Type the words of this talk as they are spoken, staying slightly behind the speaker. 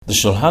The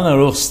Shulchan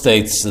Aruch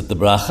states that the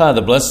bracha,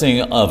 the blessing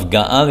of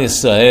Ga'al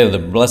Yisrael, the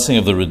blessing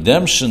of the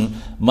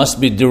redemption, must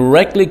be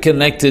directly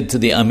connected to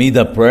the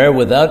Amidah prayer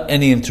without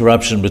any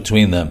interruption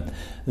between them.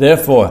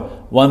 Therefore,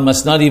 one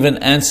must not even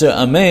answer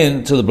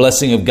Amen to the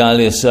blessing of Ga'al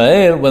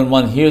Yisrael when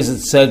one hears it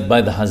said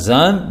by the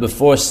Hazan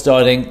before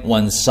starting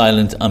one's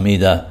silent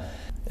Amidah.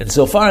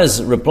 Insofar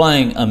as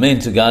replying Amen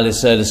to Ga'al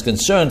Yisrael is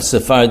concerned,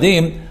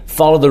 Sephardim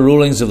follow the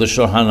rulings of the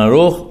Shulchan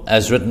Aruch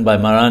as written by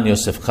Maran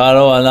Yosef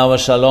Karo alav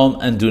shalom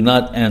and do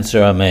not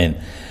answer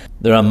Amen.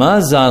 The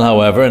Ramah Zal,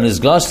 however, in his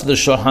gloss to the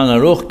Shulchan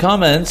Aruch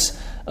comments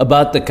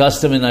about the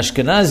custom in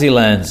Ashkenazi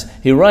lands.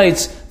 He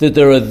writes that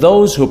there are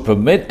those who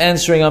permit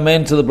answering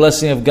Amen to the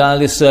blessing of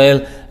Ga'al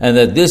Yisrael and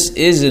that this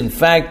is in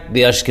fact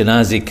the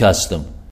Ashkenazi custom.